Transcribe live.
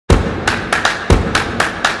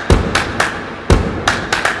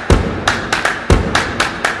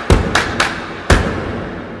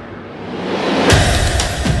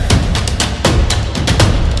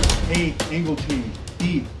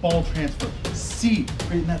C,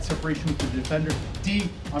 creating that separation with the defender. D,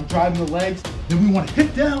 I'm driving the legs. Then we want to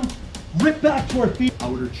hit down, rip back to our feet.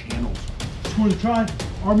 Outer channels. Score the try,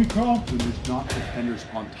 army crawl, when there's not defenders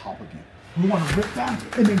on top of you. We want to rip back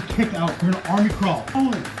and then kick out. We're gonna army crawl.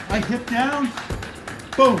 Boom, I hit down,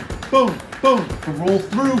 boom, boom, boom. To roll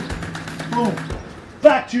through, boom.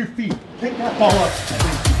 Back to your feet. Pick that ball up.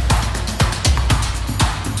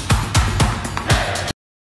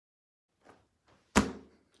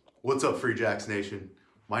 What's up, Free Jacks Nation?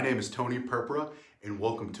 My name is Tony Purpura, and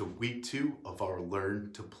welcome to week 2 of our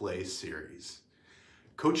Learn to Play series.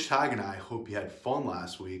 Coach Tig and I hope you had fun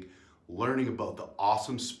last week learning about the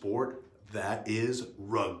awesome sport that is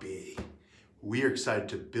rugby. We are excited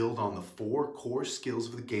to build on the 4 core skills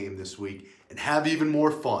of the game this week and have even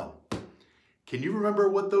more fun. Can you remember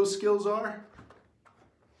what those skills are?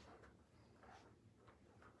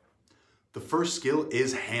 The first skill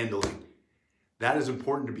is handling. That is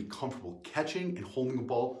important to be comfortable catching and holding the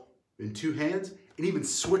ball in 2 hands and even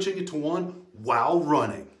switching it to 1 while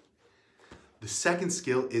running. The second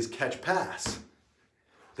skill is catch pass.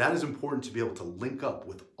 That is important to be able to link up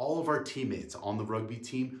with all of our teammates on the rugby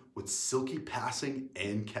team with silky passing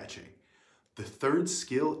and catching. The third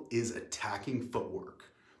skill is attacking footwork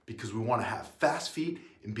because we want to have fast feet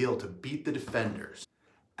and be able to beat the defenders.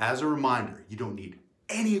 As a reminder, you don't need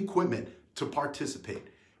any equipment to participate.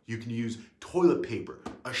 You can use toilet paper,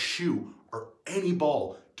 a shoe, or any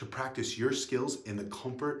ball to practice your skills in the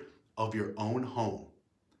comfort of your own home.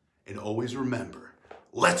 And always remember,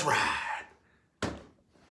 let's ride!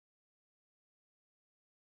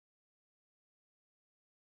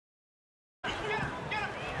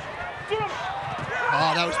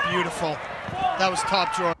 Oh, that was beautiful. That was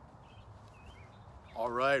top drawer.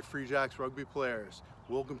 All right, Free Jacks rugby players,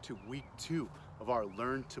 welcome to week 2 of our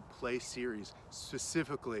Learn to Play series,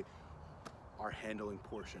 specifically our handling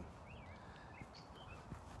portion.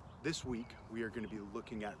 This week, we are going to be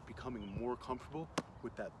looking at becoming more comfortable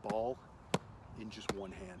with that ball in just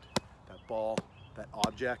one hand. That ball, that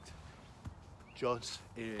object, just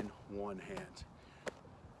in one hand.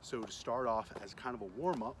 So to start off as kind of a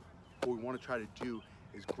warm-up, what we want to try to do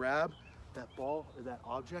is grab that ball or that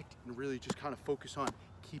object and really just kind of focus on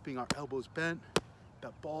keeping our elbows bent,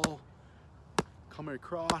 that ball coming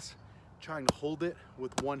across, trying to hold it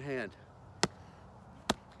with one hand.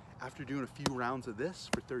 After doing a few rounds of this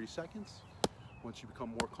for 30 seconds, once you become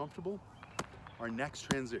more comfortable, our next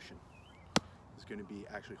transition is going to be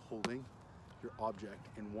actually holding your object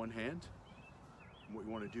in one hand. And what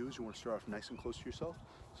you want to do is you want to start off nice and close to yourself,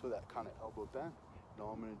 so that kind of elbow bent. And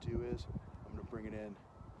all I'm going to do is I'm going to bring it in.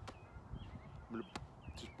 I'm going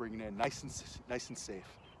to just bring it in nice and safe.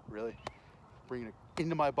 Really bringing it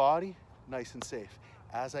into my body, nice and safe.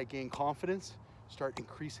 As I gain confidence, start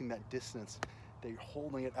increasing that distance that you're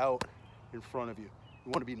holding it out in front of you.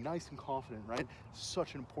 You want to be nice and confident, right? It's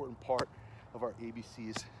such an important part of our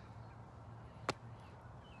ABCs. Is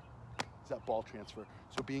that ball transfer.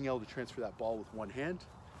 So being able to transfer that ball with one hand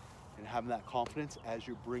and having that confidence as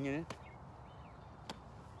you're bringing it.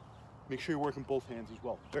 Make sure you're working both hands as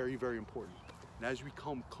well. Very, very important. And as you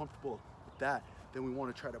become comfortable with that, then we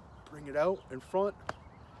want to try to bring it out in front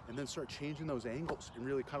and then start changing those angles and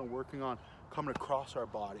really kind of working on coming across our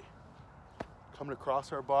body. Coming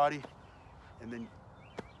across our body and then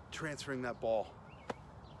transferring that ball.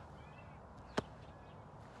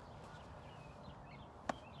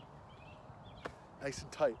 Nice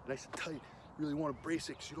and tight, nice and tight. Really want to brace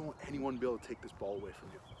it because you don't want anyone to be able to take this ball away from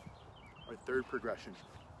you. Our third progression.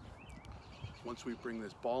 Once we bring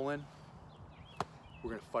this ball in,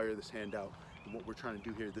 we're going to fire this hand out. And what we're trying to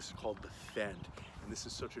do here, this is called defend. And this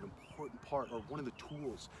is such an important part, or one of the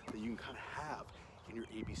tools that you can kind of have in your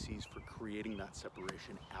ABCs for creating that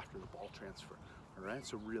separation after the ball transfer. All right,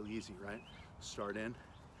 so real easy, right? Start in,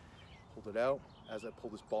 hold it out. As I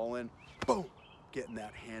pull this ball in, boom, getting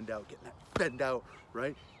that hand out, getting that bend out,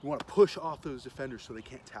 right? You want to push off those defenders so they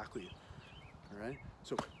can't tackle you. All right,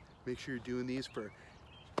 so make sure you're doing these for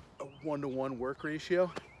a 1-to-1 work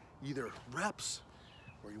ratio, either reps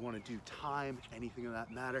or you want to do time, anything of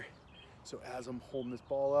that matter. So as I'm holding this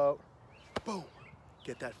ball out, boom,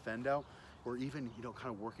 get that fend out, or even, you know,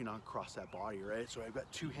 kind of working on across that body, right? So I've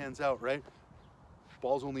got 2 hands out, right?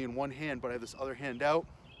 Ball's only in one hand, but I have this other hand out.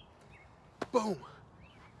 Boom,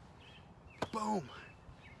 boom.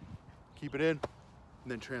 Keep it in, and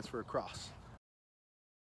then transfer across.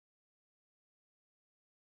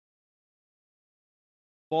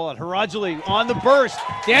 Ball at Harajali on the burst.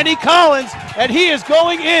 Danny Collins, and he is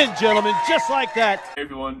going in, gentlemen, just like that. Hey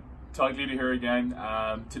everyone, Tig here again.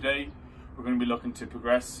 Today we're going to be looking to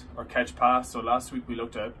progress our catch pass. So last week we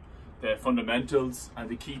looked at the fundamentals, and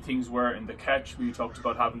the key things were in the catch. We talked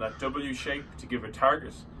about having that W shape to give a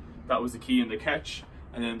target. That was the key in the catch.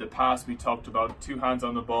 And then in the pass, we talked about 2 hands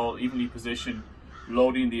on the ball, evenly positioned,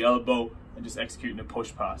 loading the elbow, and just executing a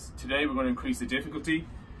push pass. Today, we're going to increase the difficulty.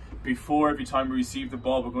 Before, every time we receive the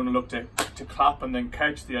ball, we're going to look to clap and then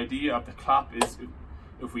catch. The idea of the clap is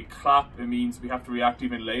if we clap, it means we have to react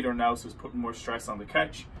even later now, so it's putting more stress on the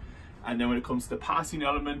catch. And then when it comes to the passing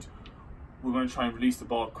element, we're going to try and release the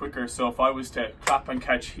ball quicker. So if I was to clap and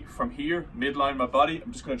catch from here, midline my body,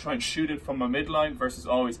 I'm just going to try and shoot it from my midline versus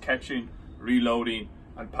always catching, reloading,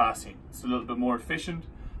 and passing. It's a little bit more efficient.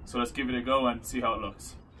 So let's give it a go and see how it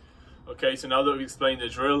looks. Okay, so now that we've explained the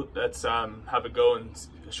drill, let's have a go and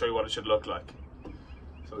show you what it should look like.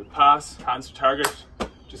 So we pass, hands to target,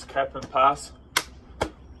 just cap and pass.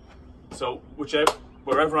 So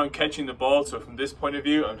wherever I'm catching the ball, so from this point of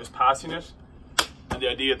view, I'm just passing it. And the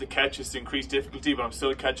idea of the catch is to increase difficulty, but I'm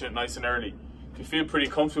still catching it nice and early. If you feel pretty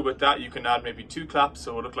comfortable with that, you can add maybe 2 claps,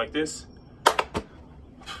 so it'll look like this.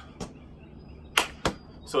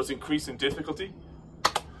 So it's increasing difficulty.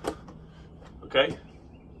 Okay,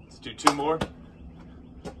 let's do 2 more.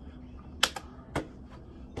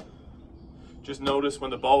 Just notice when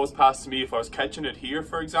the ball was passed to me, if I was catching it here,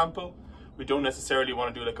 for example, we don't necessarily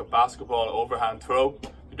want to do like a basketball overhand throw.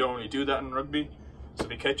 We don't really do that in rugby. So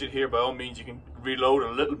if you catch it here, by all means, you can reload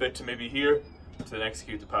a little bit to maybe here to then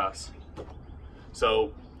execute the pass.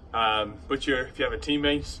 So if you have a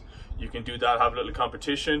teammate, you can do that, have a little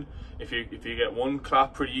competition. If you get 1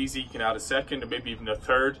 clap pretty easy, you can add a 2nd or maybe even a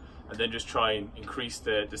 3rd, and then just try and increase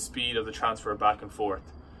the speed of the transfer back and forth.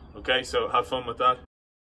 Okay, so have fun with that.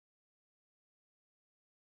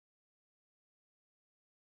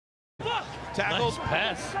 Tackled. Nice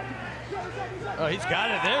pass. Oh, he's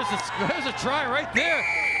got it. There's a try right there.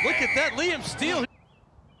 Look at that, Liam Steele.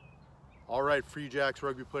 All right, Free Jacks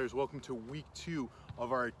rugby players, welcome to week 2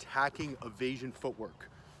 of our attacking evasion footwork.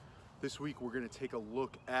 This week, we're gonna take a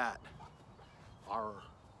look at our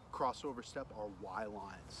crossover step, our Y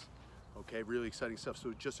lines. Okay, really exciting stuff.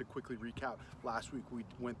 So just to quickly recap, last week we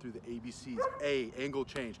went through the ABCs. A, angle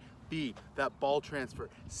change. B, that ball transfer.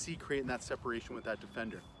 C, creating that separation with that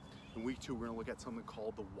defender. In week 2, we're gonna look at something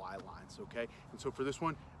called the Y lines, okay? And so for this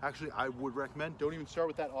one, actually, I would recommend, don't even start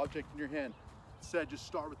with that object in your hand. Instead, just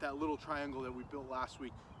start with that little triangle that we built last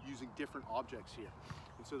week using different objects here.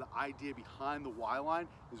 And so the idea behind the Y line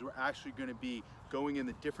is we're actually gonna be going in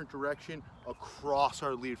the different direction across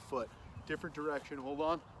our lead foot. Different direction, hold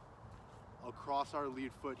on, across our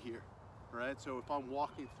lead foot here, all right? So if I'm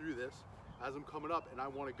walking through this, as I'm coming up and I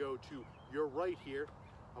wanna go to your right here,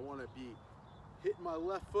 I wanna be hitting my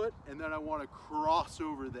left foot, and then I want to cross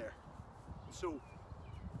over there. So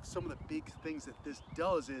some of the big things that this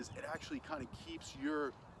does is it actually kind of keeps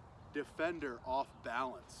your defender off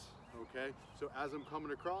balance, okay? So as I'm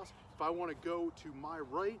coming across, if I want to go to my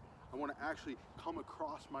right, I want to actually come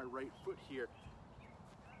across my right foot here.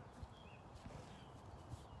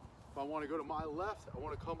 If I want to go to my left, I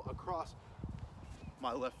want to come across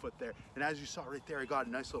my left foot there. And as you saw right there, I got a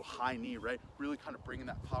nice little high knee, right? Really kind of bringing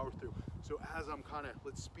that power through. So as I'm kind of,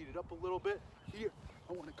 let's speed it up a little bit. Here,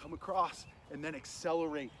 I want to come across and then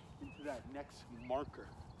accelerate into that next marker.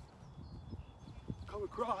 Come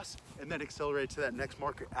across and then accelerate to that next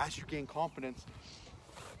marker. As you gain confidence,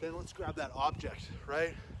 then let's grab that object,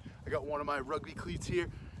 right? I got one of my rugby cleats here.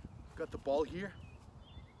 Got the ball here.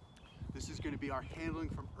 This is going to be our handling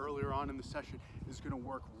from earlier on in the session. This is going to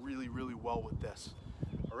work really, really well with this.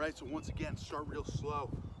 All right, so once again, start real slow.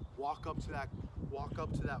 Walk up to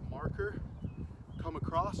that marker, come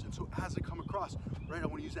across, and so as I come across, right, I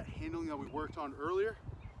want to use that handling that we worked on earlier,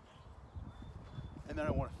 and then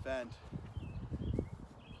I want to fend.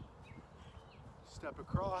 Step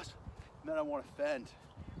across, and then I want to fend.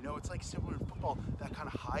 You know, it's like similar in football, that kind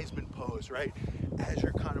of Heisman pose, right? As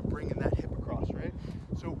you're kind of bringing that hip across, right?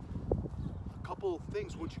 So a couple of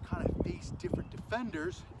things, once you kind of face different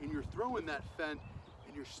defenders and you're throwing that fend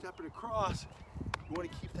and you're stepping across, you want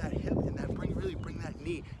to keep that hip and that really bring that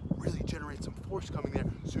knee, really generate some force coming there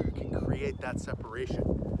so you can create that separation.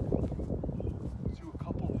 Let's do a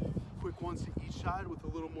couple quick ones to each side with a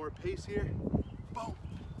little more pace here. Boom,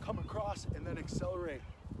 come across and then accelerate.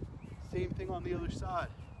 Same thing on the other side.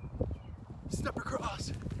 Step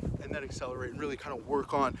across and then accelerate and really kind of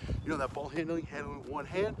work on, you know, that ball handling with one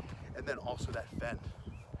hand, and then also that fend.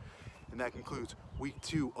 And that concludes week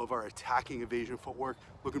 2 of our attacking evasion footwork.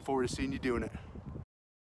 Looking forward to seeing you doing it.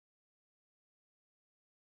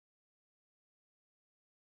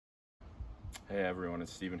 Hey everyone,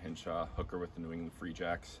 it's Stephen Hinshaw, hooker with the New England Free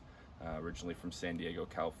Jacks, originally from San Diego,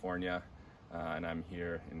 California. and I'm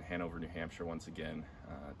here in Hanover, New Hampshire once again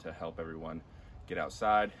to help everyone get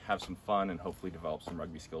outside, have some fun, and hopefully develop some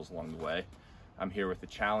rugby skills along the way. I'm here with a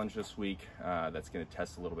challenge this week that's going to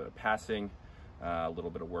test a little bit of passing, a little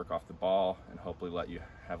bit of work off the ball, and hopefully let you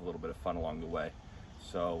have a little bit of fun along the way.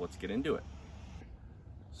 So let's get into it.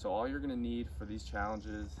 So all you're going to need for these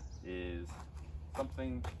challenges is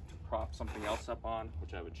something to prop something else up on,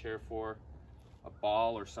 which I have a chair for, a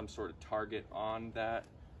ball or some sort of target on that,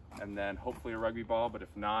 and then hopefully a rugby ball, but if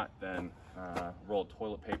not, then rolled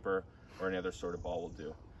toilet paper or any other sort of ball will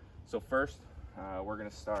do. So first, we're going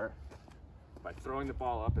to start by throwing the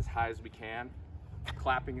ball up as high as we can,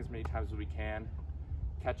 clapping as many times as we can,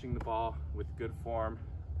 catching the ball with good form,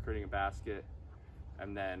 creating a basket,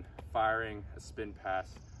 and then firing a spin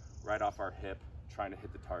pass right off our hip, trying to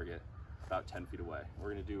hit the target about 10 feet away.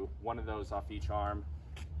 We're going to do one of those off each arm,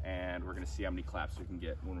 and we're going to see how many claps we can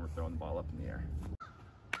get when we're throwing the ball up in the air.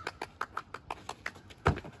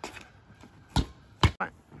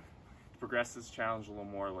 To progress this challenge a little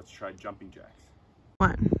more, let's try jumping jacks.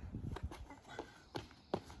 1.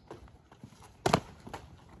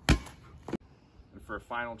 And for a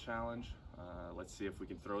final challenge, let's see if we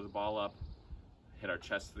can throw the ball up, hit our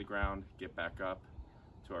chest to the ground, get back up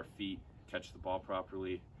to our feet, catch the ball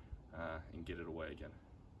properly, and get it away again.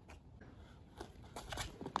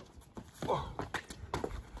 Oh.